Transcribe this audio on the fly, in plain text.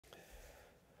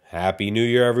Happy New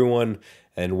Year, everyone,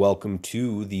 and welcome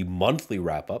to the monthly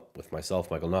wrap-up with myself,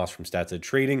 Michael Noss from Stats Ed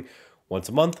Trading. Once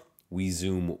a month, we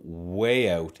zoom way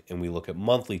out and we look at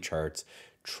monthly charts,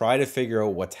 try to figure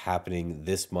out what's happening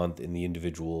this month in the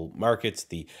individual markets,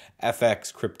 the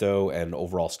FX, crypto, and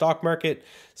overall stock market,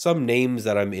 some names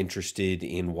that I'm interested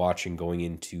in watching going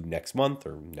into next month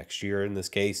or next year in this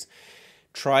case.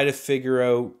 Try to figure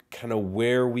out kind of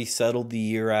where we settled the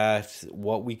year at,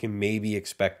 what we can maybe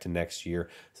expect to next year.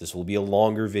 This will be a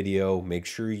longer video. Make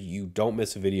sure you don't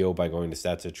miss a video by going to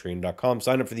statsedtrading.com.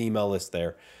 Sign up for the email list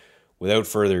there. Without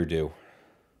further ado,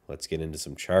 let's get into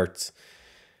some charts.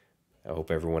 I hope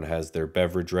everyone has their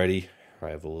beverage ready.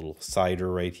 I have a little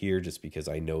cider right here just because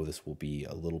I know this will be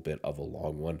a little bit of a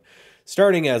long one.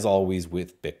 Starting as always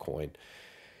with Bitcoin.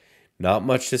 Not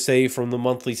much to say from the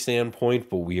monthly standpoint,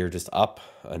 but we are just up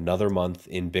another month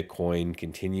in Bitcoin.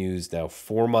 Continues now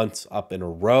 4 months up in a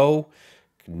row,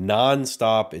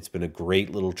 non-stop. It's been a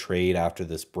great little trade after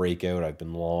this breakout. I've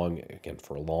been long, again,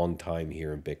 for a long time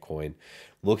here in Bitcoin,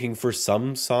 looking for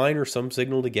some sign or some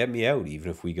signal to get me out,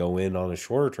 even if we go in on a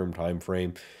shorter term time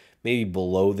frame. Maybe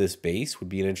below this base would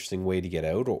be an interesting way to get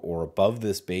out, or above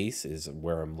this base is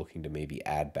where I'm looking to maybe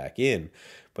add back in.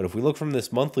 But if we look from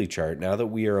this monthly chart, now that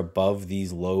we are above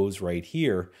these lows right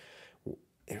here,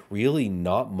 really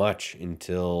not much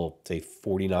until, say,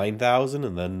 49,000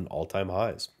 and then all-time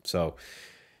highs. So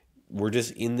we're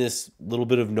just in this little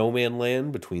bit of no man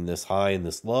land between this high and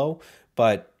this low,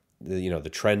 but the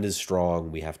trend is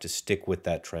strong. We have to stick with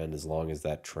that trend as long as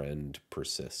that trend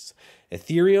persists.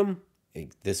 Ethereum,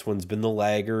 this one's been the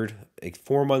laggard,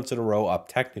 4 months in a row up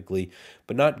technically,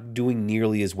 but not doing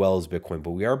nearly as well as Bitcoin.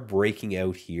 But we are breaking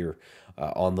out here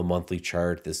on the monthly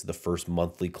chart. This is the first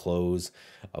monthly close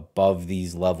above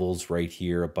these levels right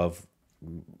here, above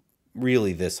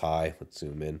really this high. Let's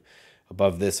zoom in.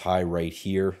 Above this high right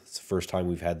here. It's the first time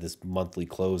we've had this monthly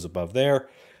close above there.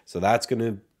 So that's going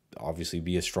to obviously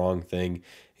be a strong thing.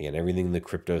 And everything in the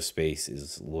crypto space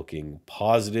is looking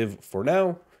positive for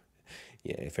now.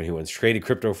 Yeah, if anyone's traded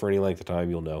crypto for any length of time,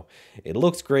 you'll know it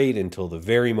looks great until the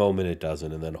very moment it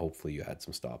doesn't, and then hopefully you had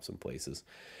some stops in places.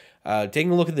 Taking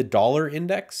a look at the dollar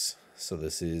index. So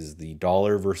this is the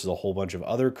dollar versus a whole bunch of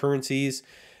other currencies.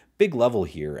 Big level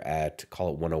here at, call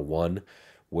it 101,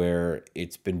 where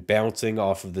it's been bouncing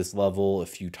off of this level a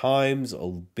few times. A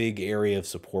big area of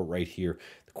support right here.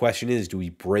 The question is, do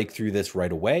we break through this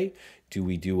right away? Do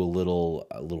we do a little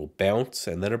bounce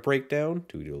and then a breakdown?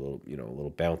 Do we do a little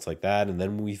bounce like that and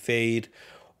then we fade?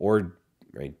 Or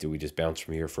do we just bounce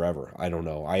from here forever? I don't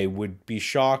know. I would be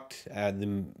shocked at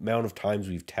the amount of times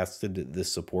we've tested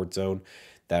this support zone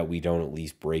that we don't at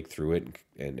least break through it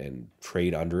and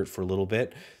trade under it for a little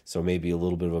bit. So maybe a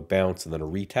little bit of a bounce and then a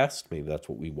retest. Maybe that's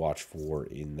what we watch for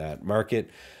in that market.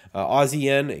 Aussie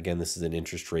yen, again, this is an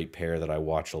interest rate pair that I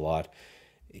watch a lot.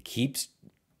 It keeps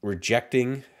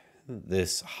rejecting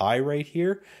this high right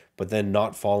here, but then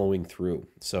not following through.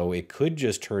 So it could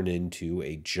just turn into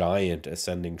a giant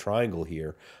ascending triangle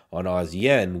here on Aussie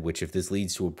yen, which if this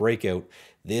leads to a breakout,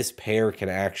 this pair can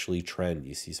actually trend.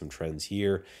 You see some trends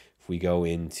here. If we go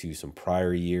into some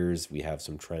prior years, we have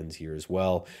some trends here as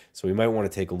well. So we might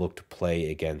want to take a look to play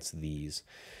against these.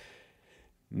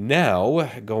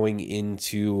 Now, going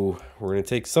into, we're going to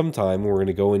take some time, we're going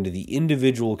to go into the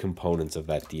individual components of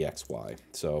that DXY.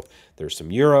 So there's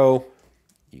some euro.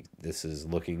 This is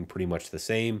looking pretty much the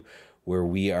same, where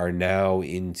we are now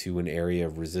into an area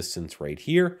of resistance right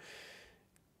here.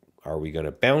 Are we going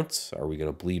to bounce? Are we going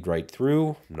to bleed right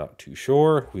through? I'm not too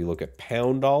sure. We look at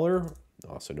pound dollar,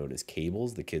 also known as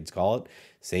cables, the kids call it.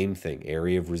 Same thing,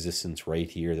 area of resistance right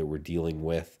here that we're dealing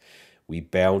with. We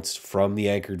bounced from the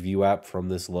anchored view app from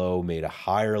this low, made a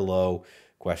higher low.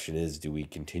 Question is, do we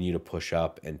continue to push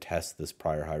up and test this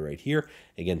prior high right here?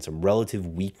 Again, some relative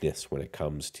weakness when it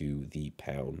comes to the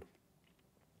pound.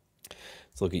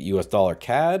 Let's look at US dollar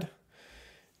CAD.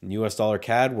 In US dollar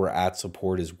CAD, we're at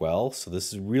support as well. So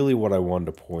this is really what I wanted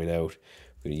to point out.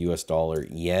 We got US dollar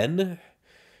yen,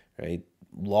 right?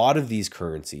 A lot of these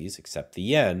currencies, except the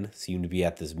yen, seem to be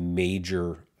at this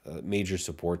major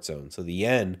support zone. So the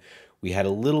yen, we had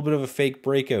a little bit of a fake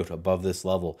breakout above this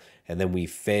level, and then we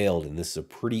failed, and this is a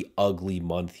pretty ugly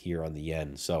month here on the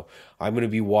yen. So I'm going to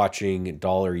be watching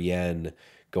dollar yen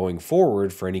going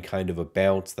forward for any kind of a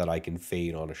bounce that I can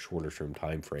fade on a shorter term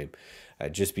time frame,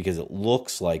 just because it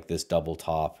looks like this double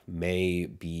top may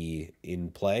be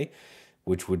in play,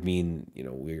 which would mean,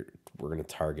 we're going to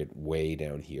target way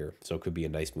down here. So it could be a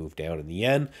nice move down in the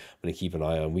yen. I'm going to keep an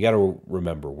eye on. We got to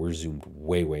remember, we're zoomed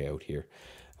way out here.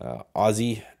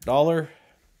 Aussie dollar.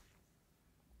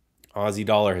 Aussie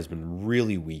dollar has been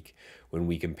really weak when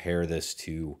we compare this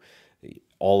to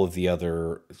All of the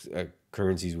other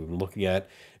currencies we've been looking at,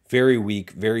 very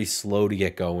weak, very slow to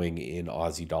get going in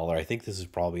Aussie dollar. I think this is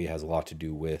probably has a lot to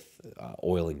do with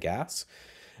oil and gas.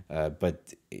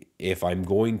 But if I'm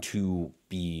going to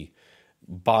be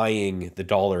buying the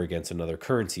dollar against another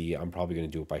currency, I'm probably going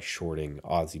to do it by shorting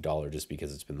Aussie dollar just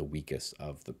because it's been the weakest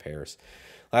of the pairs.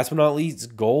 Last but not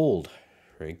least, gold,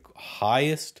 right?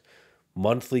 Highest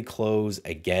monthly close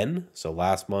again. So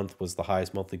last month was the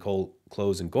highest monthly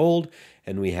close in gold,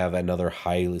 and we have another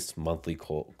highest monthly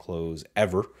close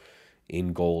ever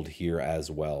in gold here as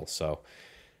well. So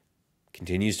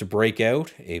continues to break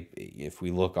out. If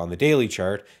we look on the daily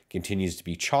chart, continues to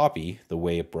be choppy the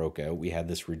way it broke out. We had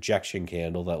this rejection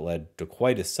candle that led to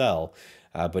quite a sell,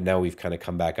 but now we've kind of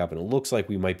come back up, and it looks like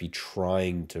we might be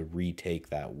trying to retake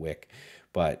that wick.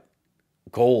 But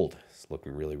gold is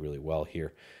looking really, really well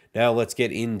here. Now let's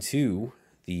get into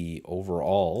the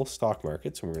overall stock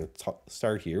market. So we're going to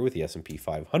start here with the S&P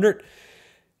 500.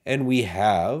 And we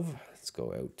have, let's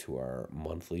go out to our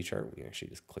monthly chart. We can actually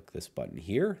just click this button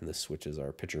here, and this switches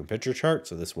our picture-in-picture chart.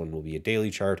 So this one will be a daily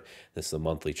chart. This is a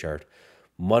monthly chart.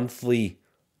 Monthly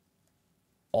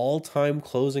all-time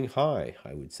closing high,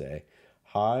 I would say.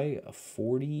 High of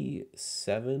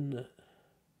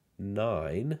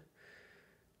 47.9.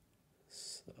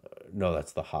 No,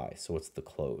 that's the high. So what's the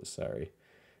close? Sorry.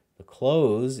 The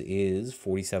close is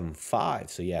 47.5.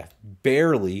 So yeah,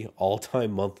 barely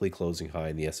all-time monthly closing high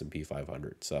in the S&P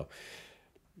 500. So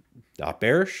not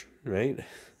bearish, right?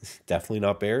 Definitely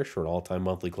not bearish for an all-time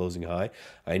monthly closing high.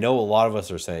 I know a lot of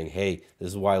us are saying, hey, this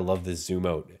is why I love this zoom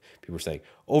out. People are saying,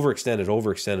 overextend it,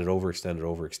 overextend it, overextend it,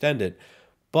 overextend it.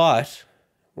 But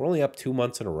we're only up 2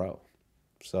 months in a row.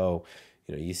 So,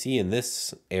 you see in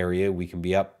this area, we can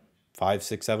be up 5,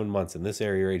 6, 7 months. In this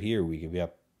area right here, we can be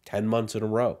up 10 months in a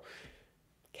row.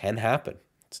 Can happen.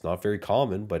 It's not very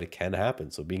common, but it can happen.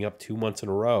 So being up 2 months in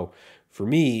a row, for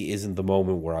me, isn't the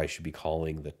moment where I should be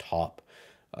calling the top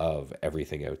of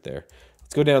everything out there.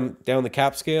 Let's go down the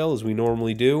cap scale as we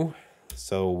normally do.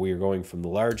 So we're going from the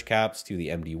large caps to the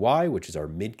MDY, which is our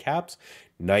mid caps.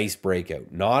 Nice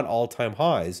breakout. Not all-time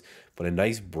highs, but a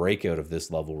nice breakout of this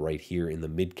level right here in the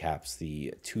mid caps,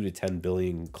 the 2 to 10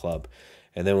 billion club.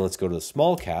 And then let's go to the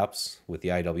small caps with the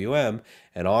IWM,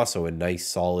 and also a nice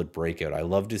solid breakout. I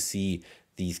love to see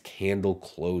these candle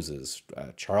closes.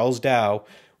 Charles Dow,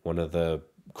 one of the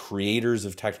creators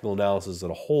of technical analysis as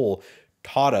a whole,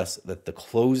 taught us that the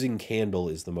closing candle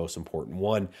is the most important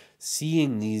one.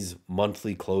 Seeing these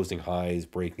monthly closing highs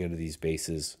breaking out of these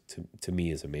bases to me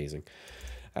is amazing.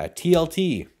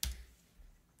 TLT,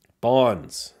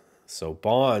 bonds. So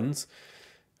bonds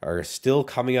are still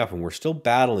coming up, and we're still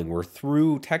battling. We're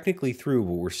technically through,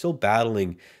 but we're still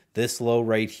battling this low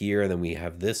right here, and then we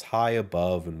have this high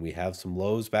above, and we have some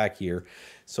lows back here.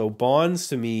 So bonds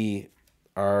to me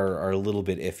are a little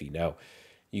bit iffy. Now,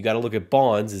 you got to look at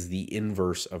bonds as the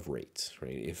inverse of rates,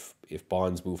 right? If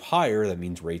bonds move higher, that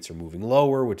means rates are moving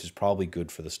lower, which is probably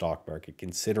good for the stock market,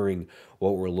 considering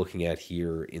what we're looking at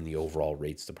here in the overall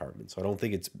rates department. So I don't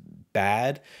think it's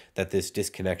bad that this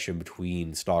disconnection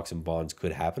between stocks and bonds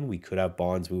could happen. We could have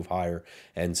bonds move higher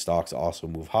and stocks also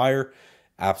move higher.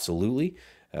 Absolutely.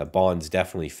 Bonds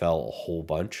definitely fell a whole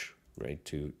bunch, right,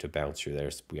 to bounce through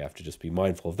there. So we have to just be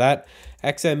mindful of that.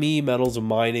 XME, metals and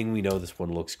mining, we know this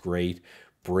one looks great.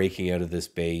 Breaking out of this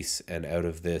base and out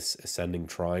of this ascending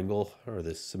triangle, or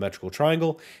this symmetrical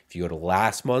triangle. If you go to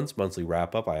last month's monthly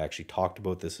wrap-up, I actually talked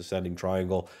about this ascending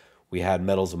triangle. We had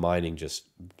metals and mining just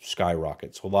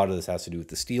skyrocket. So a lot of this has to do with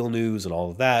the steel news and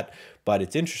all of that. But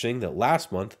it's interesting that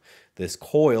last month, this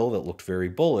coil that looked very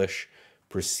bullish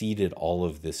preceded all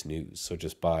of this news. So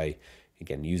just by,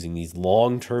 again, using these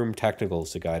long-term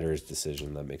technicals to guide our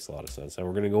decision, that makes a lot of sense. Now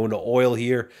we're going to go into oil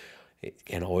here.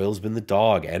 And oil's been the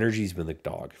dog. Energy's been the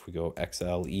dog. If we go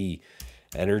XLE,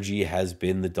 energy has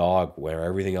been the dog where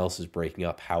everything else is breaking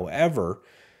up. However,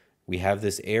 we have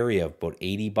this area of about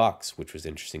 $80, which was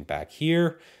interesting back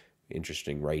here,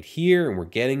 interesting right here, and we're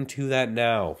getting to that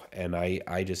now. And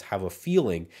I just have a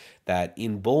feeling that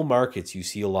in bull markets, you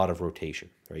see a lot of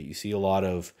rotation, right? You see a lot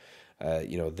of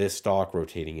this stock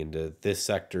rotating into this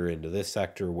sector,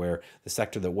 where the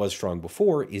sector that was strong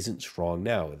before isn't strong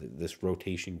now. This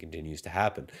rotation continues to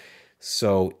happen.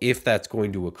 So if that's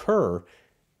going to occur,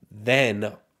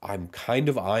 then I'm kind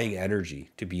of eyeing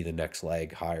energy to be the next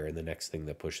leg higher and the next thing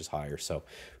that pushes higher. So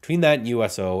between that and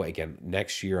USO, again,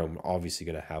 next year, I'm obviously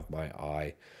going to have my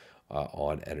eye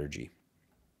on energy.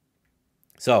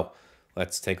 So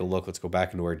let's take a look. Let's go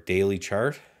back into our daily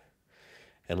chart.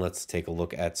 And let's take a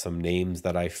look at some names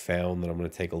that I found that I'm going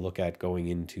to take a look at going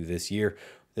into this year.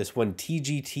 This one,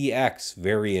 TGTX,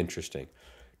 very interesting.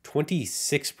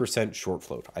 26% short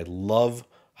float. I love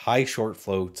high short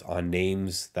floats on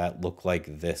names that look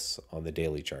like this on the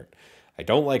daily chart. I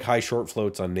don't like high short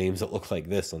floats on names that look like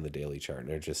this on the daily chart, and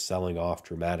they're just selling off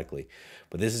dramatically.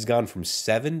 But this has gone from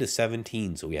 7 to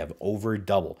 17, so we have over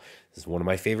double. This is one of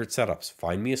my favorite setups.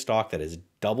 Find me a stock that has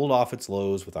doubled off its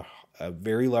lows with a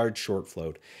very large short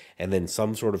float, and then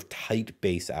some sort of tight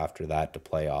base after that to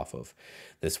play off of.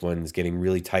 This one's getting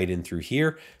really tight in through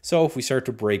here. So if we start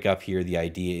to break up here, the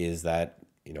idea is that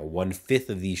 1/5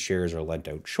 of these shares are lent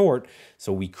out short,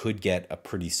 so we could get a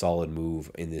pretty solid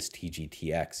move in this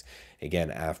TGTX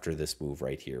again after this move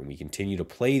right here. And we continue to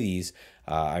play these.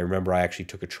 I remember I actually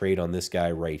took a trade on this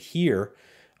guy right here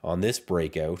on this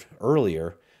breakout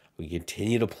earlier. We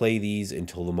continue to play these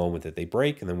until the moment that they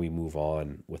break, and then we move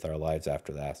on with our lives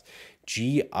after that.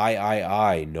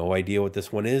 GIII, no idea what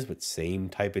this one is, but same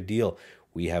type of deal.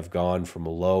 We have gone from a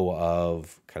low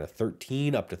of kind of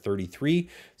 13 up to 33.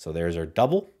 So there's our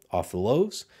double off the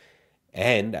lows.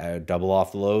 And double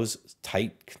off the lows,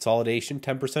 tight consolidation,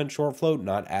 10% short float.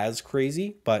 Not as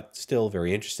crazy, but still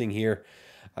very interesting here.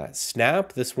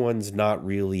 Snap, this one's not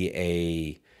really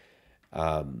a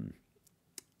high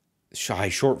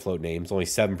short float name. It's only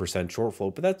 7% short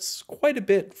float, but that's quite a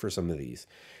bit for some of these.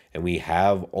 And we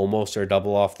have almost our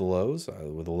double off the lows.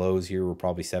 With the lows here, we're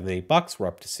probably $7-8. We're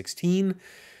up to 16.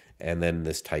 And then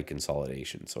this tight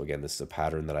consolidation. So again, this is a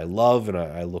pattern that I love and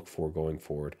I look for going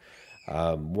forward.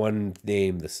 One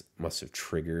name this must have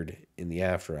triggered in the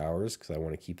after hours because I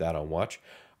want to keep that on watch.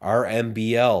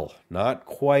 RMBL, not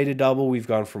quite a double. We've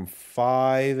gone from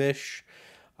 5-ish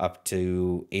up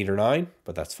to 8 or 9,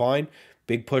 but that's fine.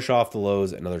 Big push off the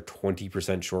lows, another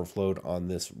 20% short float on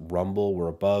this rumble. We're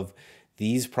above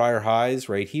these prior highs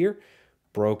right here.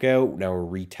 Broke out. Now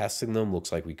we're retesting them.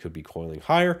 Looks like we could be coiling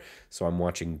higher. So I'm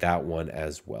watching that one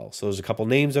as well. So there's a couple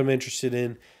names I'm interested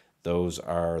in. Those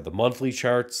are the monthly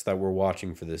charts that we're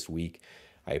watching for this week.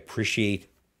 I appreciate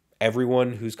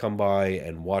everyone who's come by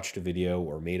and watched a video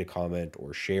or made a comment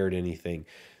or shared anything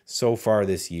so far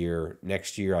this year.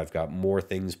 Next year, I've got more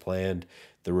things planned.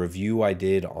 The review I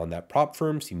did on that prop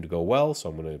firm seemed to go well, so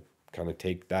I'm going to kind of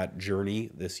take that journey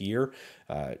this year,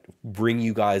 bring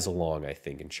you guys along, I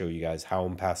think, and show you guys how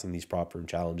I'm passing these prop firm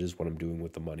challenges, what I'm doing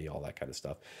with the money, all that kind of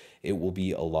stuff. It will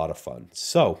be a lot of fun.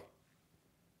 So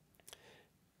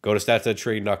go to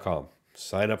stats@trading.com.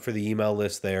 Sign up for the email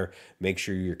list there. Make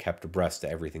sure you're kept abreast to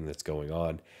everything that's going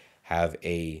on. Have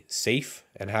a safe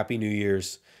and happy New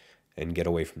Year's, and get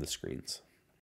away from the screens.